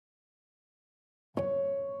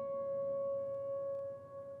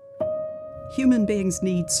Human beings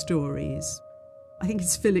need stories. I think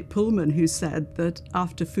it's Philip Pullman who said that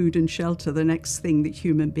after food and shelter, the next thing that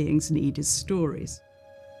human beings need is stories.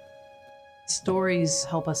 Stories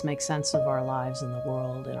help us make sense of our lives and the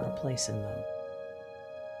world and our place in them.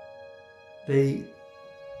 They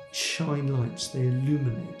shine lights, they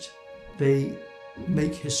illuminate, they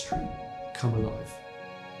make history come alive.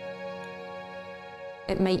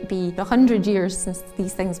 It might be 100 years since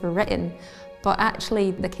these things were written, but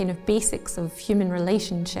actually the kind of basics of human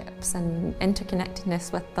relationships and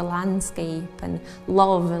interconnectedness with the landscape and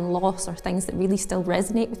love and loss are things that really still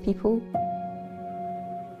resonate with people.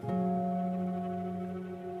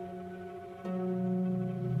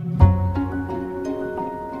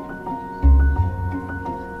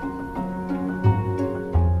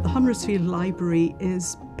 The Honresfield Library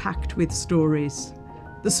is packed with stories.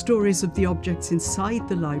 The stories of the objects inside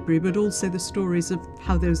the library, but also the stories of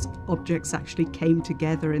how those objects actually came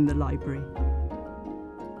together in the library.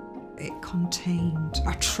 It contained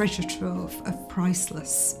a treasure trove of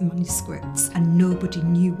priceless manuscripts, and nobody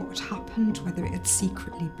knew what happened, whether it had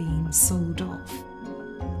secretly been sold off.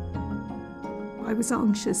 I was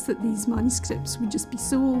anxious that these manuscripts would just be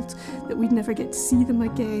sold, that we'd never get to see them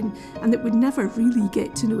again, and that we'd never really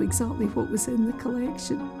get to know exactly what was in the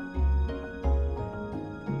collection.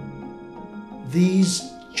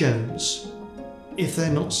 These gems, if they're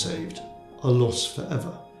not saved, are lost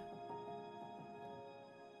forever.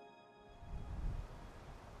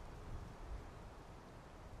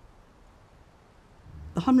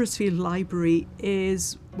 The Honresfield Library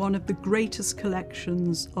is one of the greatest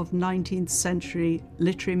collections of 19th century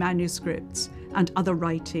literary manuscripts and other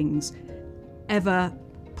writings ever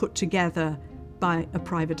put together by a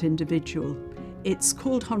private individual. It's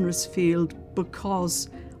called Honresfield because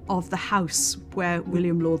of the house where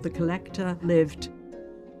William Law the collector lived.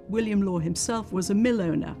 William Law himself was a mill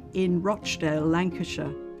owner in Rochdale,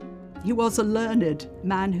 Lancashire. He was a learned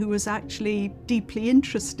man who was actually deeply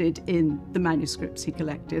interested in the manuscripts he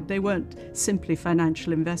collected. They weren't simply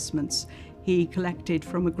financial investments. He collected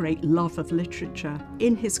from a great love of literature.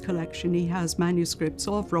 In his collection he has manuscripts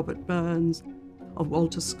of Robert Burns, of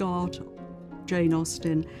Walter Scott, Jane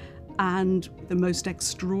Austen, and the most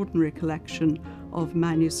extraordinary collection of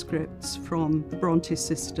manuscripts from the Brontë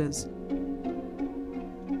sisters.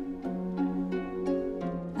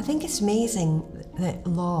 I think it's amazing that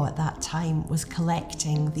Law at that time was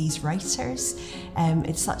collecting these writers.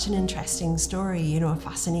 It's such an interesting story, you know, a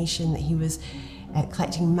fascination that he was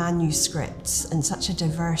collecting manuscripts in such a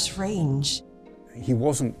diverse range. He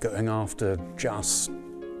wasn't going after just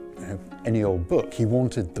any old book. He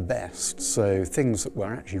wanted the best, so things that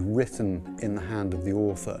were actually written in the hand of the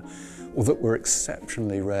author or that were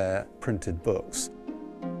exceptionally rare printed books.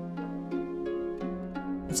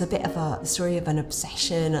 It's a bit of a story of an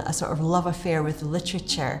obsession, a sort of love affair with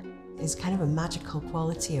literature. There's kind of a magical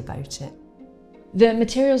quality about it. The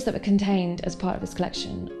materials that were contained as part of this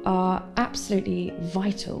collection are absolutely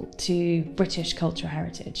vital to British cultural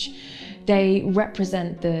heritage. They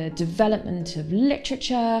represent the development of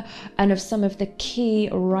literature and of some of the key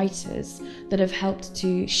writers that have helped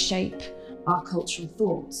to shape our cultural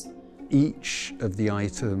thought. Each of the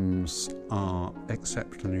items are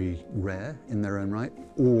exceptionally rare in their own right,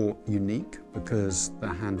 or unique because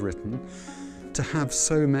they're handwritten. To have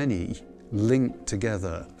so many linked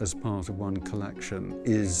together as part of one collection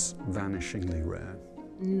is vanishingly rare.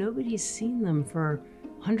 Nobody's seen them for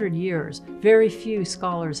 100 years. Very few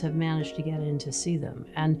scholars have managed to get in to see them.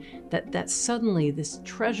 And that suddenly this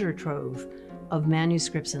treasure trove of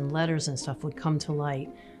manuscripts and letters and stuff would come to light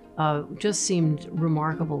just seemed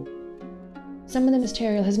remarkable. Some of the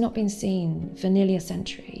material has not been seen for nearly a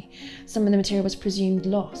century. Some of the material was presumed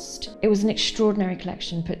lost. It was an extraordinary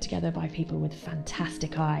collection put together by people with a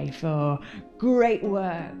fantastic eye for great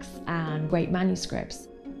works and great manuscripts.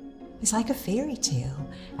 It's like a fairy tale,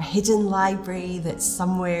 a hidden library that's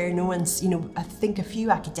somewhere no one's, I think a few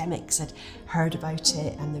academics had heard about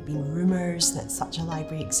it and there'd been rumours that such a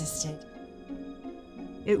library existed.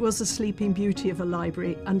 It was a sleeping beauty of a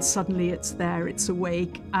library, and suddenly it's there, it's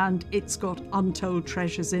awake, and it's got untold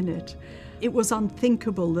treasures in it. It was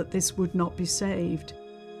unthinkable that this would not be saved.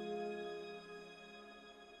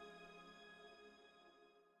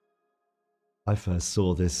 I first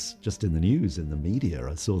saw this just in the news, in the media.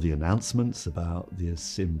 I saw the announcements about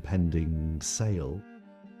this impending sale.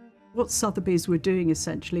 What Sotheby's were doing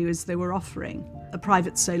essentially was they were offering a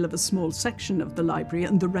private sale of a small section of the library,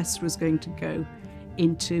 and the rest was going to go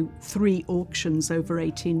into 3 auctions over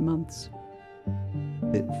 18 months.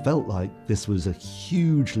 It felt like this was a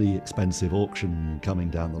hugely expensive auction coming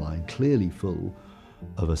down the line, clearly full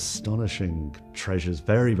of astonishing treasures,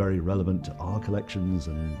 very, very relevant to our collections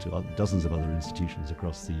and to dozens of other institutions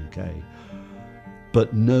across the UK,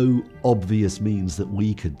 but no obvious means that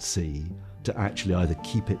we could see to actually either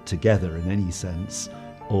keep it together in any sense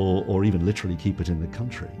or even literally keep it in the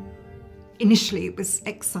country. Initially, it was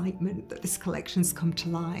excitement that this collection's come to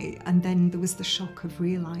light, and then there was the shock of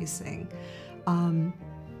realising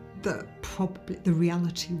that probably the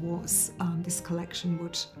reality was this collection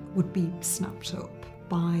would be snapped up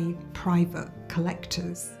by private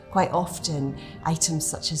collectors. Quite often, items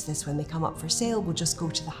such as this, when they come up for sale, will just go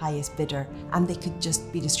to the highest bidder and they could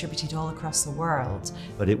just be distributed all across the world.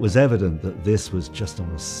 But it was evident that this was just on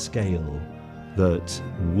a scale that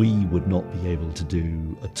we would not be able to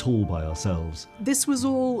do at all by ourselves. This was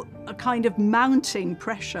all a kind of mounting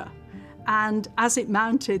pressure, and as it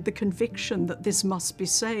mounted, the conviction that this must be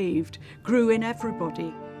saved grew in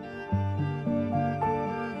everybody.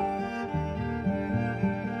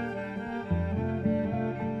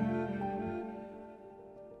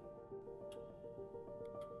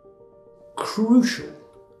 Crucial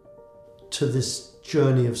to this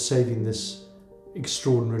journey of saving this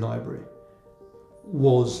extraordinary library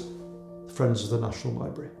was the Friends of the National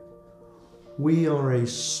Library. We are a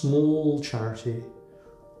small charity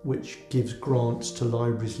which gives grants to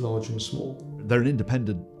libraries large and small. They're an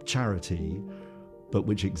independent charity, but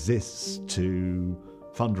which exists to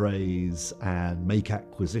fundraise and make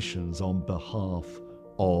acquisitions on behalf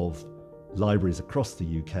of libraries across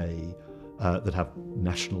the UK that have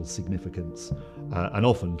national significance, and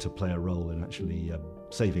often to play a role in actually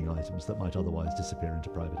saving items that might otherwise disappear into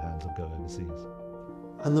private hands or go overseas.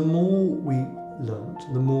 And the more we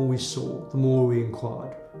learnt, the more we saw, the more we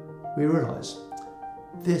inquired, we realised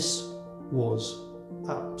this was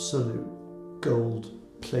absolute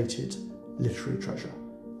gold-plated literary treasure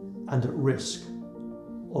and at risk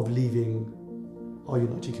of leaving our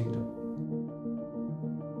United Kingdom.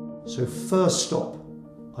 So first stop,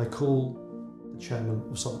 I call the chairman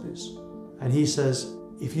of Sotheby's, and he says,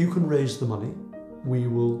 if you can raise the money, we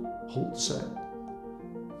will halt the sale.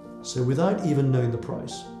 So without even knowing the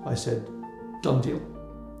price, I said, done deal.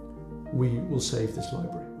 We will save this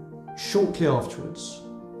library. Shortly afterwards,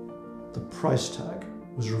 the price tag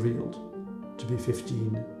was revealed to be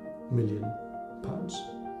 £15 million,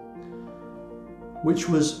 which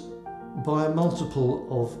was by a multiple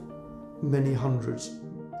of many hundreds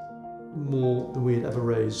more than we had ever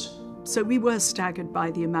raised. So we were staggered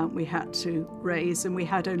by the amount we had to raise, and we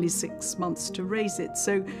had only 6 months to raise it.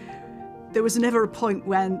 So there was never a point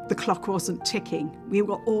when the clock wasn't ticking. We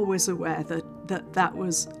were always aware that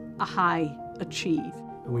was a high achieve.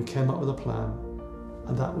 And we came up with a plan,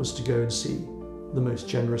 and that was to go and see the most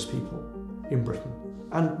generous people in Britain.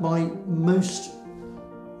 And my most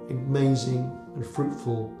amazing and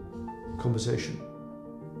fruitful conversation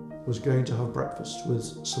was going to have breakfast with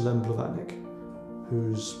Sir Blavatnik,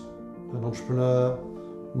 who's an entrepreneur,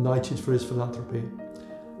 knighted for his philanthropy.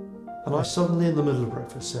 And I suddenly, in the middle of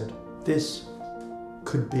breakfast, said, this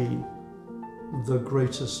could be the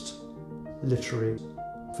greatest literary,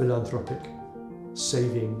 philanthropic,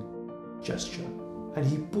 saving gesture. And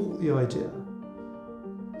he bought the idea,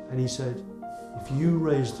 and he said, if you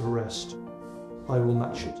raise the rest, I will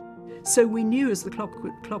match it. So we knew as the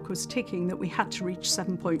clock was ticking that we had to reach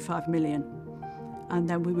 7.5 million, and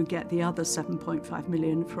then we would get the other 7.5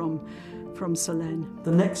 million from Selene.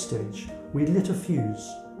 The next stage, we lit a fuse,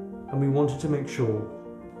 and we wanted to make sure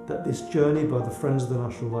that this journey by the Friends of the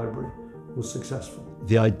National Library was successful.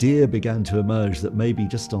 The idea began to emerge that maybe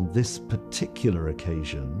just on this particular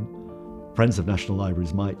occasion, Friends of National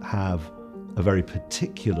Libraries might have a very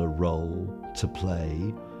particular role to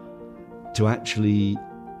play to actually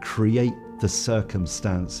create the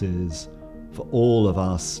circumstances for all of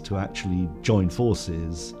us to actually join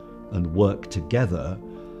forces and work together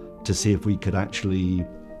to see if we could actually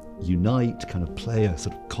unite, kind of play a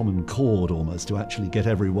sort of common chord almost, to actually get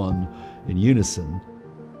everyone in unison.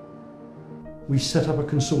 We set up a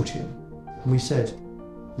consortium, and we said,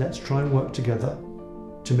 let's try and work together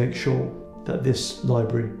to make sure that this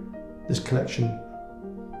library, this collection,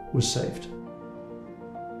 was saved.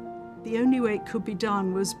 The only way it could be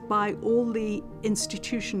done was by all the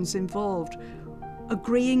institutions involved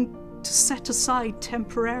agreeing to set aside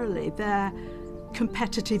temporarily their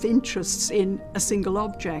competitive interests in a single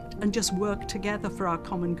object and just work together for our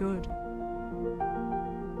common good.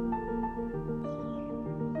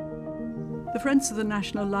 The Friends of the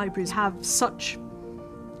National Libraries have such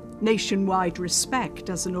nationwide respect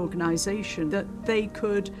as an organisation that they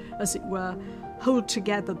could, as it were, hold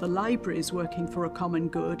together the libraries working for a common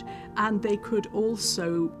good, and they could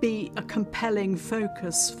also be a compelling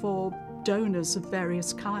focus for donors of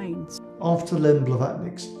various kinds. After Len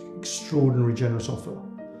Blavatnik's extraordinary generous offer,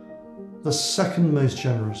 the second most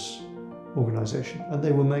generous organisation, and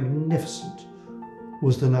they were magnificent,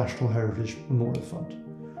 was the National Heritage Memorial Fund,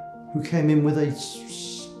 who came in with a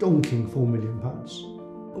stonking £4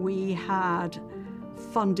 million. We had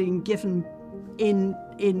funding given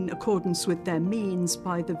in accordance with their means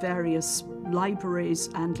by the various libraries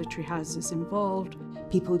and literary houses involved.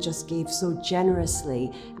 People just gave so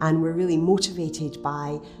generously and were really motivated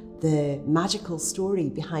by the magical story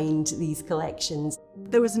behind these collections.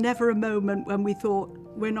 There was never a moment when we thought,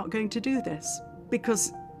 we're not going to do this,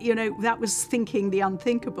 because, you know, that was thinking the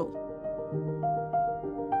unthinkable.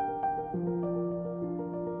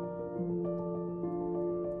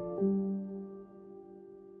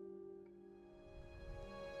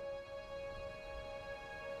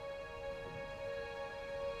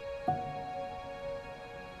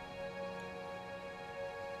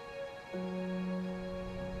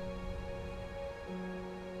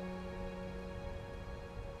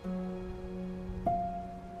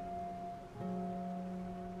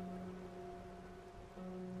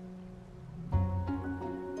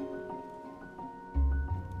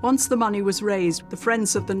 Once the money was raised, the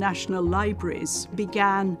Friends of the National Libraries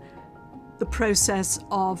began the process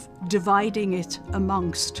of dividing it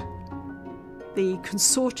amongst the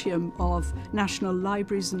consortium of national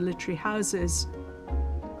libraries and literary houses.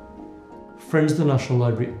 Friends of the National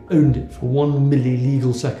Library owned it for 1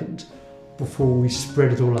 milli-legal second before we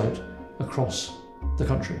spread it all out across the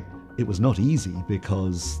country. It was not easy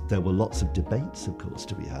because there were lots of debates, of course,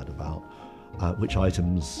 to be had about which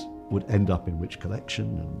items would end up in which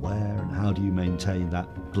collection and where, and how do you maintain that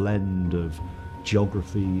blend of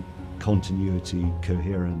geography, continuity,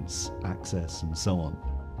 coherence, access, and so on.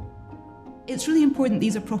 It's really important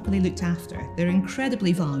these are properly looked after. They're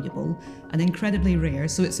incredibly valuable and incredibly rare,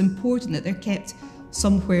 so it's important that they're kept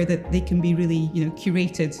somewhere that they can be really,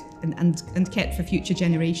 curated and kept for future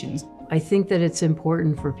generations. I think that it's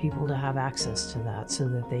important for people to have access to that so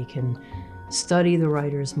that they can study the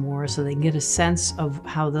writers more, so they can get a sense of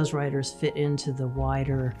how those writers fit into the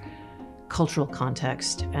wider cultural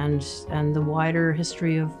context and the wider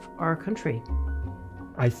history of our country.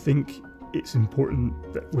 I think it's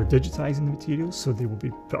important that we're digitising the materials so they will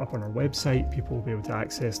be put up on our website, people will be able to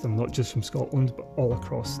access them not just from Scotland but all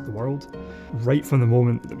across the world. Right from the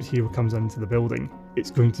moment that the material comes into the building,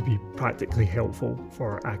 it's going to be practically helpful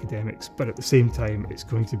for academics, but at the same time it's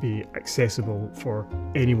going to be accessible for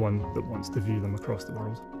anyone that wants to view them across the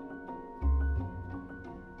world.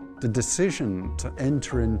 The decision to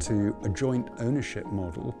enter into a joint ownership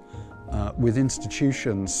model with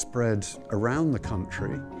institutions spread around the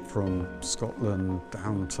country, from Scotland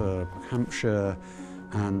down to Hampshire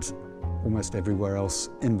and almost everywhere else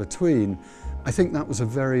in between, I think that was a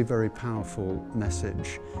very, very powerful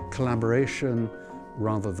message. Collaboration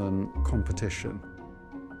rather than competition.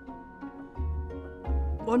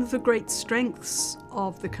 One of the great strengths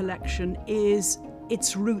of the collection is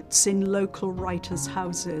its roots in local writers'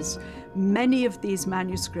 houses. Many of these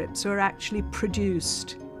manuscripts are actually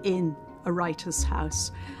produced in a writer's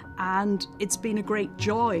house, and it's been a great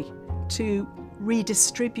joy to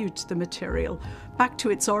redistribute the material back to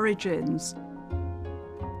its origins.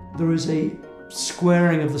 There is a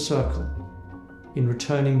squaring of the circle in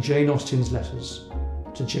returning Jane Austen's letters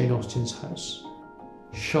to Jane Austen's house,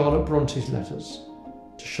 Charlotte Bronte's letters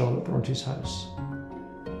to Charlotte Bronte's house.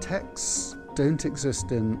 Texts don't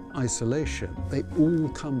exist in isolation. They all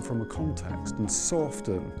come from a context, and so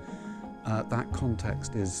often that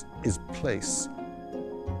context is place.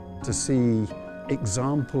 To see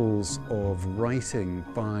examples of writing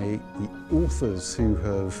by the authors who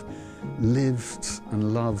have lived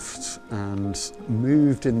and loved and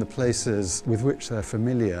moved in the places with which they're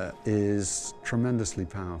familiar is tremendously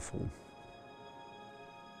powerful.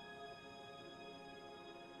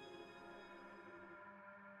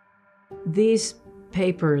 These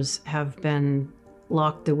papers have been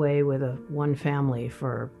locked away with one family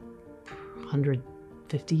for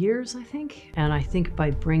 150 years, I think. And I think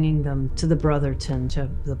by bringing them to the Brotherton, to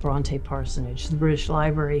the Brontë Parsonage, the British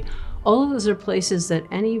Library, all of those are places that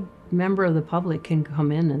any member of the public can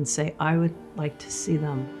come in and say, I would like to see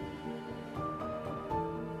them.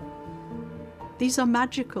 These are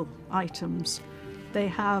magical items. They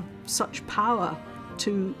have such power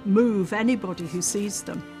to move anybody who sees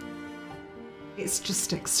them. It's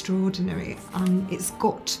just extraordinary, and it's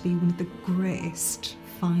got to be one of the greatest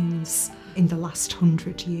finds in the last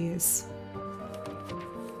 100 years.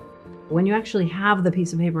 When you actually have the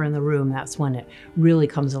piece of paper in the room, that's when it really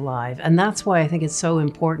comes alive. And that's why I think it's so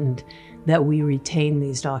important that we retain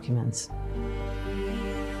these documents.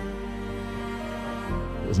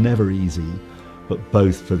 was never easy, but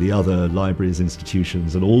both for the other libraries,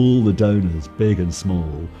 institutions, and all the donors, big and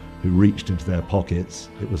small, who reached into their pockets,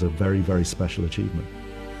 it was a very, very special achievement.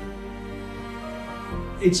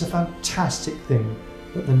 It's a fantastic thing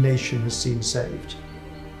that the nation has seen saved.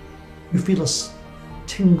 You feel a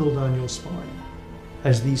tingle down your spine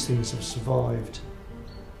as these things have survived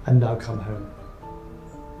and now come home.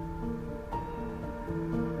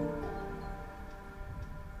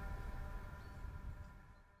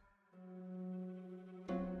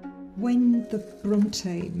 When the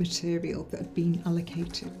Brontë material that had been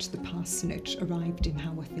allocated to the parsonage arrived in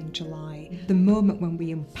Haworth in July, the moment when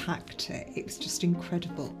we unpacked it, it was just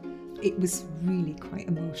incredible. It was really quite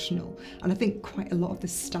emotional, and I think quite a lot of the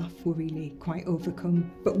staff were really quite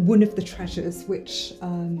overcome. But one of the treasures, which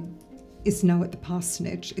is now at the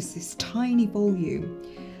parsonage, is this tiny volume,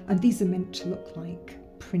 and these are meant to look like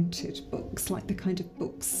printed books, like the kind of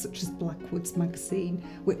books such as Blackwood's magazine,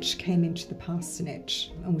 which came into the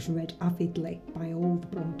parsonage and was read avidly by all the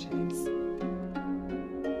Brontës.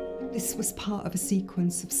 This was part of a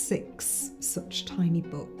sequence of 6 such tiny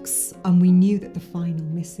books, and we knew that the final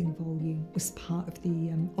missing volume was part of the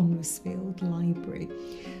Honresfield Library.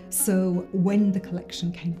 So when the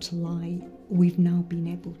collection came to light, we've now been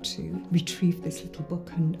able to retrieve this little book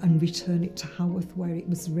and return it to Haworth, where it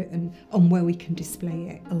was written, and where we can display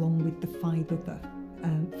it along with the 5 other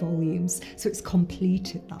volumes. So it's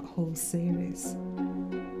completed that whole series.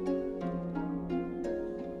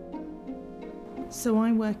 So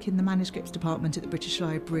I work in the manuscripts department at the British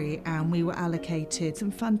Library, and we were allocated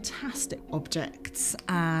some fantastic objects,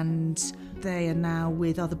 and they are now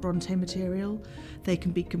with other Brontë material. They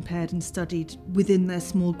can be compared and studied within their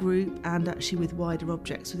small group and actually with wider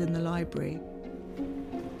objects within the library.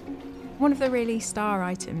 One of the really star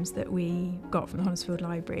items that we got from the Honresfield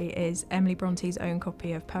Library is Emily Bronte's own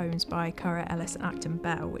copy of poems by Currer, Ellis and Acton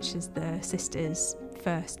Bell, which is the sisters'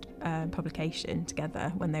 first publication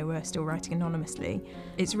together when they were still writing anonymously.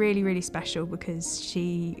 It's really, really special because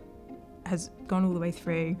she has gone all the way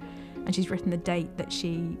through and she's written the date that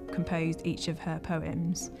she composed each of her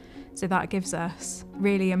poems. So that gives us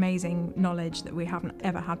really amazing knowledge that we haven't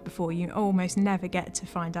ever had before. You almost never get to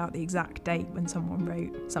find out the exact date when someone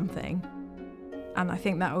wrote something. And I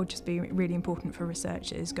think that will just be really important for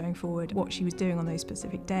researchers going forward, what she was doing on those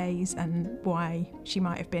specific days and why she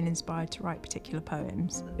might have been inspired to write particular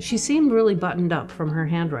poems. She seemed really buttoned up from her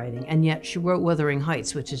handwriting, and yet she wrote Wuthering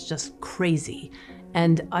Heights, which is just crazy.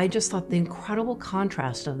 And I just thought the incredible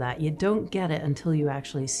contrast of that, you don't get it until you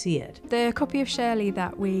actually see it. The copy of Shirley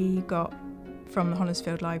that we got from the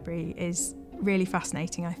Honresfield Library is really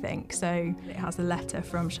fascinating, I think. So it has a letter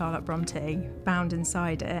from Charlotte Brontë bound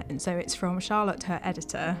inside it, and so it's from Charlotte, her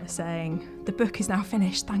editor, saying, "The book is now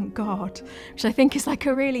finished, thank God," which I think is like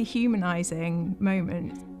a really humanising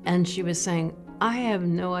moment. And she was saying, I have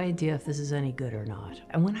no idea if this is any good or not.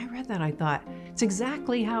 And when I read that, I thought, it's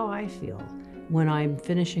exactly how I feel when I'm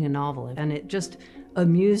finishing a novel. And it just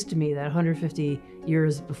amused me that 150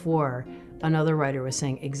 years before, another writer was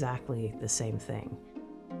saying exactly the same thing.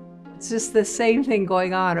 It's just the same thing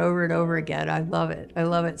going on over and over again. I love it. I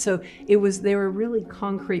love it. So they were really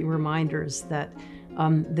concrete reminders that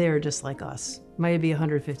they're just like us. Might be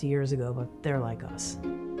 150 years ago, but they're like us.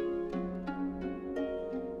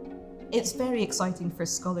 It's very exciting for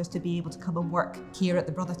scholars to be able to come and work here at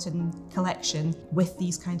the Brotherton collection with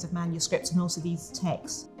these kinds of manuscripts and also these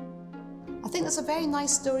texts. I think there's a very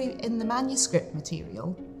nice story in the manuscript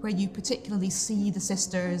material where you particularly see the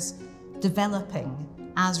sisters developing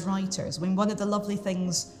as writers. I mean, one of the lovely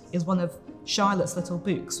things is one of Charlotte's little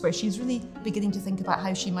books where she's really beginning to think about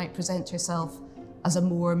how she might present herself as a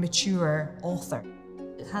more mature author.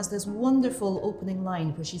 It has this wonderful opening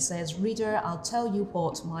line where she says, "Reader, I'll tell you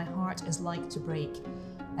what my heart is like to break."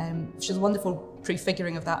 She's a wonderful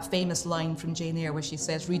prefiguring of that famous line from Jane Eyre where she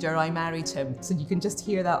says, "Reader, I married him." So you can just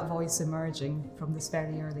hear that voice emerging from this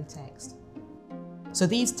very early text. So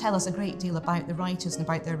these tell us a great deal about the writers and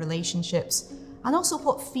about their relationships, and also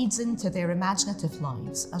what feeds into their imaginative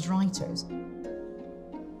lives as writers.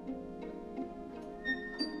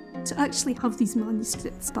 To actually have these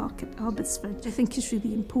manuscripts back at Abbotsford, I think is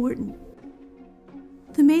really important.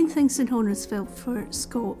 The main things in Honresfield for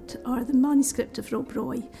Scott are the manuscript of Rob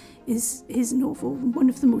Roy, is his novel, one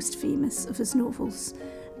of the most famous of his novels,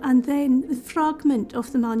 and then the fragment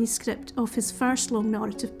of the manuscript of his first long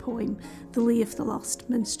narrative poem, The Lay of the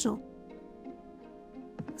Last Minstrel.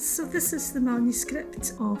 So this is the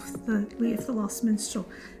manuscript of The Lay of the Last Minstrel,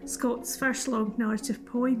 Scott's first long narrative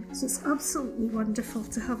poem. So it's absolutely wonderful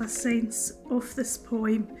to have a sense of this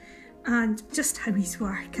poem and just how he's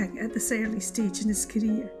working at this early stage in his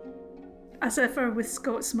career. As ever with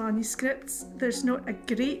Scott's manuscripts, there's not a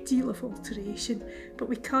great deal of alteration, but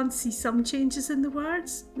we can see some changes in the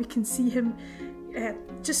words. We can see him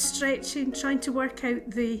just stretching, trying to work out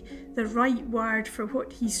the right word for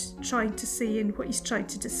what he's trying to say and what he's trying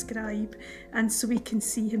to describe. And so we can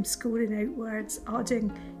see him scoring out words,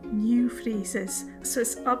 adding new phrases. So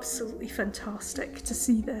it's absolutely fantastic to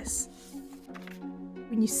see this.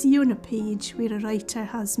 When you see on a page where a writer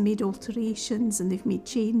has made alterations and they've made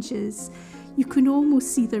changes, you can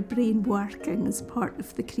almost see their brain working as part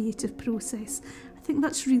of the creative process. I think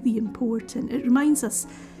that's really important. It reminds us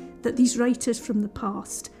that these writers from the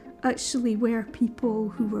past actually were people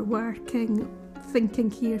who were working,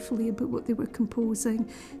 thinking carefully about what they were composing,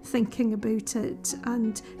 thinking about it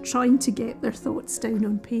and trying to get their thoughts down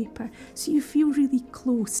on paper. So you feel really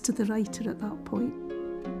close to the writer at that point.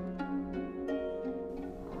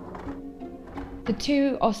 The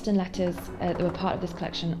two Austen letters that were part of this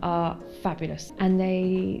collection are fabulous, and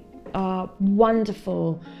they are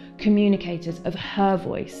wonderful communicators of her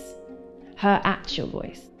voice, her actual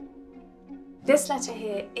voice. This letter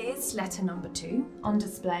here is letter number 2 on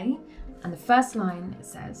display, and the first line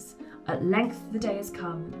says, "At length the day has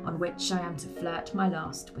come on which I am to flirt my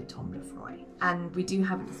last with Tom Lefroy." And we do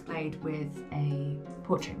have it displayed with a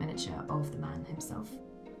portrait miniature of the man himself.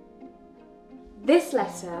 This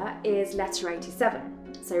letter is letter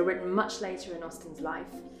 87, so written much later in Austen's life,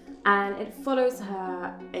 and it follows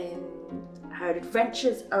her in her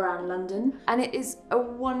adventures around London, and it is a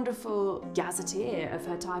wonderful gazetteer of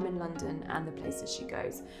her time in London and the places she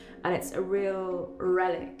goes, and it's a real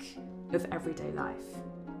relic of everyday life.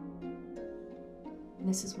 And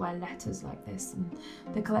this is why letters like this and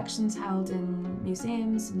the collections held in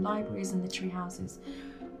museums and libraries and literary houses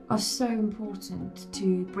are so important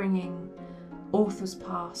to bringing authors'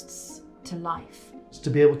 pasts to life. To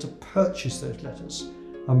be able to purchase those letters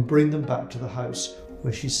and bring them back to the house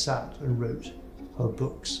where she sat and wrote her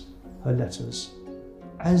books, her letters.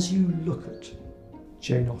 As you look at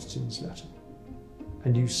Jane Austen's letter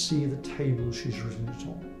and you see the table she's written it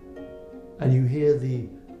on, and you hear the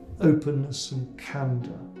openness and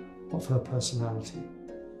candour of her personality,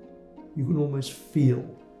 you can almost feel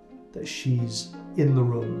that she's in the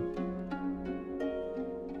room.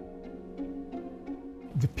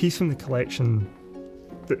 The piece from the collection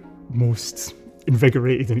that most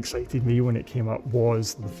invigorated and excited me when it came up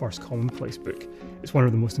was the first commonplace book. It's one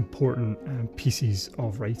of the most important pieces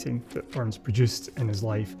of writing that Burns produced in his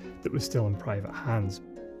life that was still in private hands.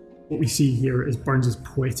 What we see here is Burns's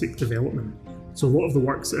poetic development. So a lot of the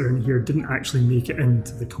works that are in here didn't actually make it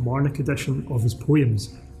into the Kilmarnock edition of his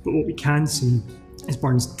poems, but what we can see is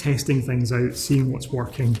Burns testing things out, seeing what's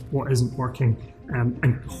working, what isn't working,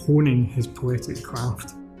 and honing his poetic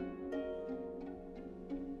craft.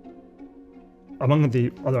 Among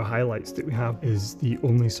the other highlights that we have is the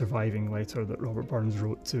only surviving letter that Robert Burns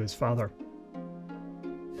wrote to his father.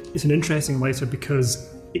 It's an interesting letter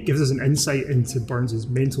because it gives us an insight into Burns's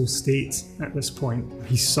mental state at this point.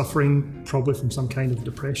 He's suffering probably from some kind of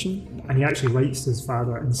depression, and he actually writes to his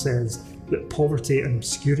father and says that poverty and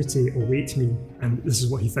obscurity await me, and this is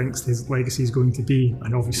what he thinks his legacy is going to be,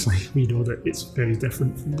 and obviously we know that it's very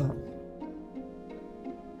different from that.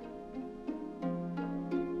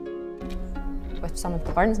 With some of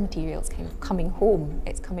the Burns materials kind of coming home,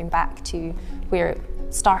 it's coming back to where it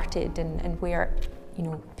started and where, you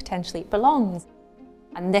know, potentially it belongs.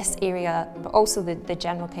 And this area, but also the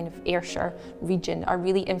general kind of Ayrshire region, are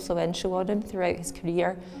really influential on him throughout his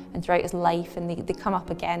career and throughout his life, and they come up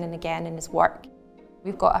again and again in his work.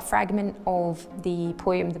 We've got a fragment of the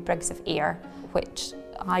poem The Briggs of Ayr, which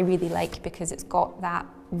I really like because it's got that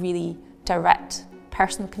really direct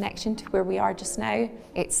personal connection to where we are just now.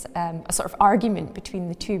 It's a sort of argument between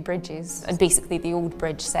the two bridges, and basically the old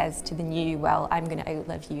bridge says to the new, well, I'm going to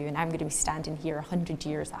outlive you and I'm going to be standing here 100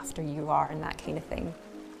 years after you are, and that kind of thing.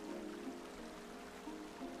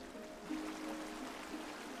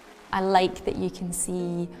 I like that you can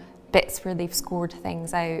see bits where they've scored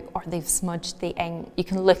things out or they've smudged the ink. You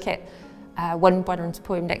can look at one Burns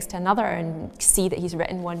poem next to another and see that he's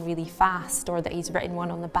written one really fast, or that he's written one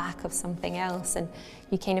on the back of something else, and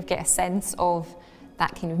you kind of get a sense of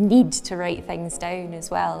that kind of need to write things down as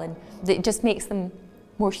well, and it just makes them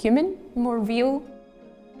more human, more real.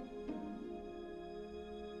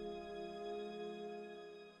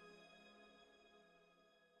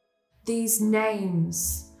 These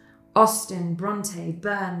names, Austen, Brontë,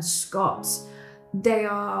 Burns, Scott, they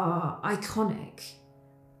are iconic.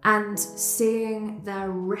 And seeing their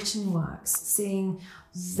written works, seeing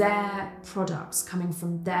their products coming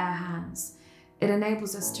from their hands, it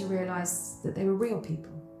enables us to realise that they were real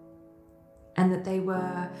people and that they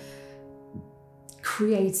were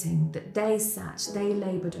creating, that they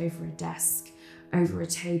laboured over a desk, over a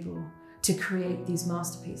table to create these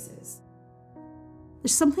masterpieces.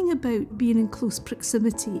 There's something about being in close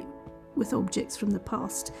proximity with objects from the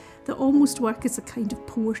past that almost work as a kind of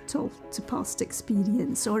portal to past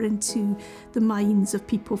experience or into the minds of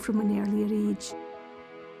people from an earlier age.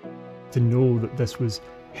 To know that this was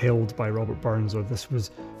held by Robert Burns or this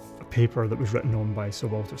was a paper that was written on by Sir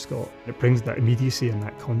Walter Scott, it brings that immediacy and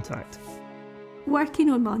that contact. Working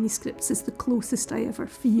on manuscripts is the closest I ever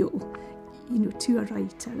feel, to a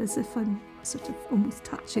writer, as if I'm sort of almost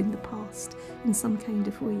touching the past in some kind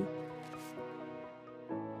of way.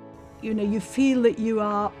 You feel that you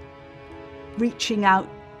are reaching out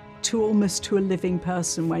to almost to a living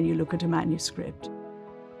person when you look at a manuscript.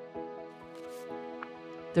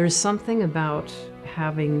 There's something about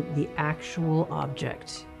having the actual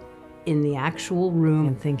object in the actual room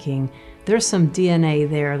and thinking, there's some DNA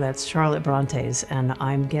there that's Charlotte Bronte's and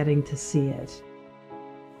I'm getting to see it.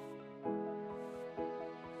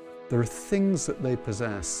 There are things that they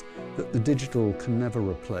possess that the digital can never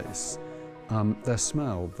replace. Their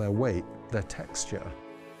smell, their weight, their texture.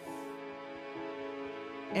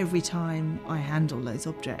 Every time I handle those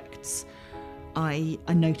objects, I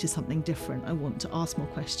notice something different. I want to ask more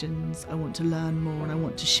questions, I want to learn more, and I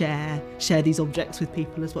want to share these objects with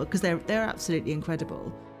people as well, because they're absolutely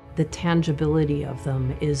incredible. The tangibility of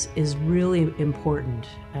them is really important,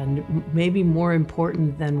 and maybe more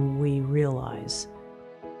important than we realize.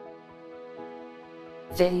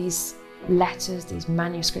 These letters, these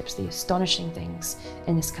manuscripts, the astonishing things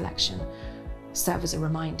in this collection serve as a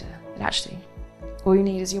reminder that actually all you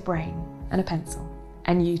need is your brain and a pencil,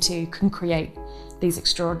 and you too can create these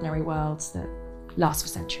extraordinary worlds that last for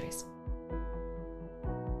centuries.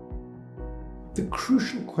 The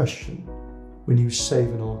crucial question when you save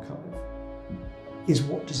an archive is,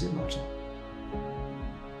 what does it matter?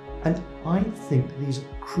 And I think these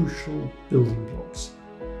are crucial building blocks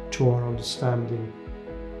to our understanding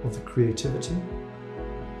of the creativity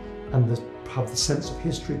and have the sense of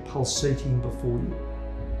history pulsating before you.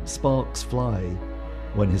 Sparks fly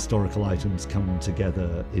when historical items come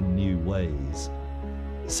together in new ways.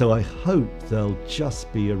 So I hope there'll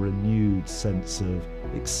just be a renewed sense of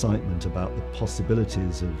excitement about the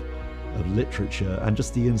possibilities of literature and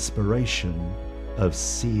just the inspiration of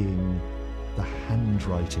seeing the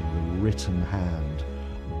handwriting, the written hand,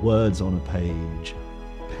 words on a page,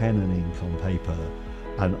 pen and ink on paper,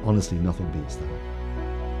 and honestly nothing beats that.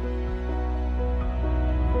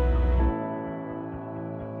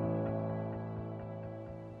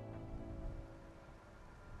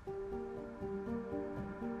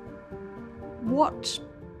 What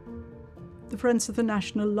the Friends of the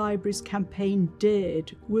National Library's campaign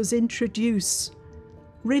did was introduce,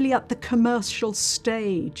 really at the commercial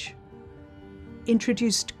stage,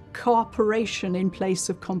 introduced cooperation in place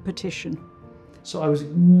of competition. So I was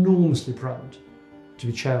enormously proud to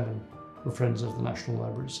be chairman of Friends of the National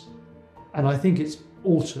Libraries. And I think it's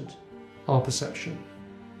altered our perception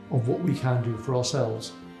of what we can do for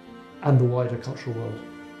ourselves and the wider cultural world.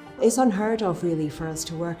 It's unheard of, really, for us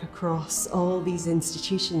to work across all these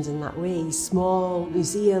institutions in that way. Small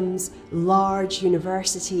museums, large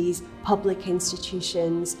universities, public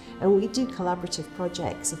institutions, and we do collaborative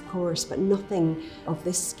projects, of course, but nothing of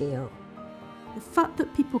this scale. The fact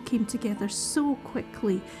that people came together so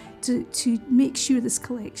quickly to make sure this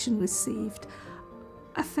collection was saved,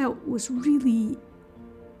 I felt was really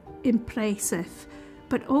impressive,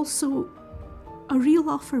 but also a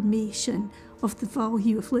real affirmation of the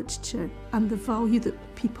value of literature and the value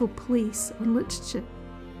that people place on literature.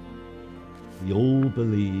 We all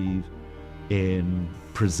believe in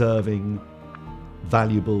preserving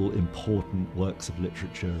valuable, important works of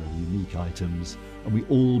literature and unique items, and we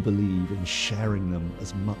all believe in sharing them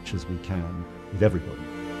as much as we can with everybody.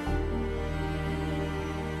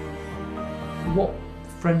 What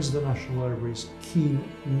Friends of the National Library's key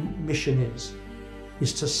mission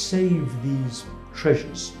is to save these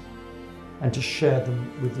treasures and to share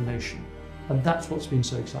them with the nation. And that's what's been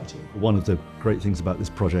so exciting. One of the great things about this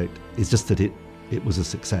project is just that it was a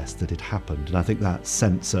success, that it happened. And I think that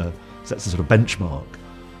sets a sort of benchmark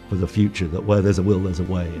for the future, that where there's a will, there's a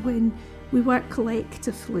way. When we work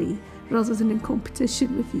collectively rather than in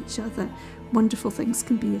competition with each other, wonderful things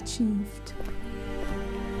can be achieved.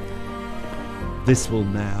 This will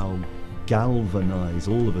now galvanise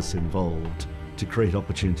all of us involved to create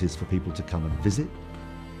opportunities for people to come and visit,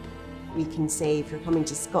 We can say, if you're coming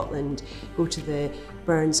to Scotland, go to the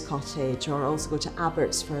Burns Cottage, or also go to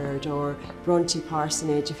Abbotsford or Brontë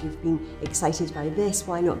Parsonage. If you've been excited by this,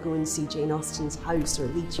 why not go and see Jane Austen's house or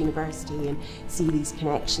Leeds University and see these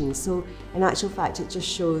connections? So in actual fact, it just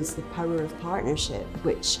shows the power of partnership,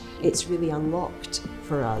 which it's really unlocked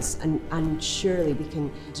for us, and surely we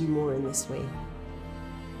can do more in this way.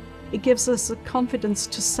 It gives us the confidence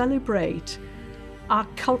to celebrate our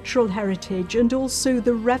cultural heritage and also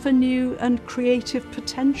the revenue and creative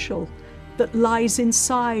potential that lies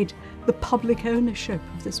inside the public ownership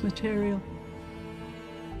of this material.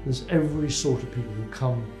 There's every sort of people who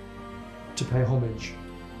come to pay homage,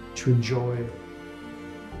 to enjoy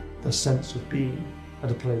the sense of being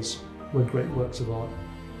at a place where great works of art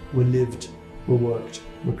were lived, were worked,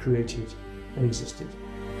 were created and existed.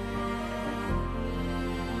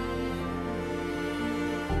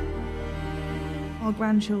 Our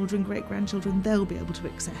grandchildren, great-grandchildren, they'll be able to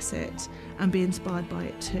access it and be inspired by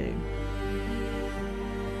it too.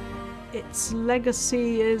 Its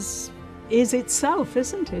legacy is itself,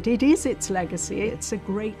 isn't it? It is its legacy. It's a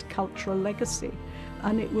great cultural legacy,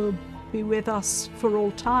 and it will be with us for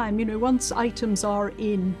all time. You know, once items are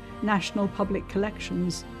in national public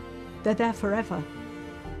collections, they're there forever.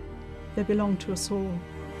 They belong to us all.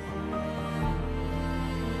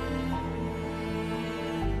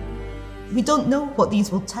 We don't know what these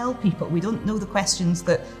will tell people. We don't know the questions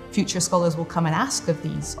that future scholars will come and ask of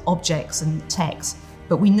these objects and texts,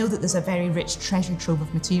 but we know that there's a very rich treasure trove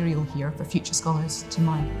of material here for future scholars to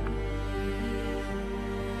mine.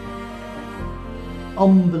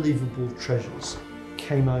 Unbelievable treasures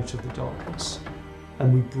came out of the darkness,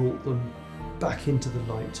 and we brought them back into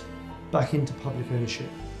the light, back into public ownership,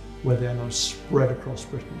 where they are now spread across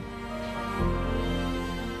Britain.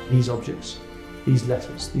 These objects, these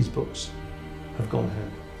letters, these books have gone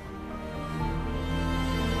home.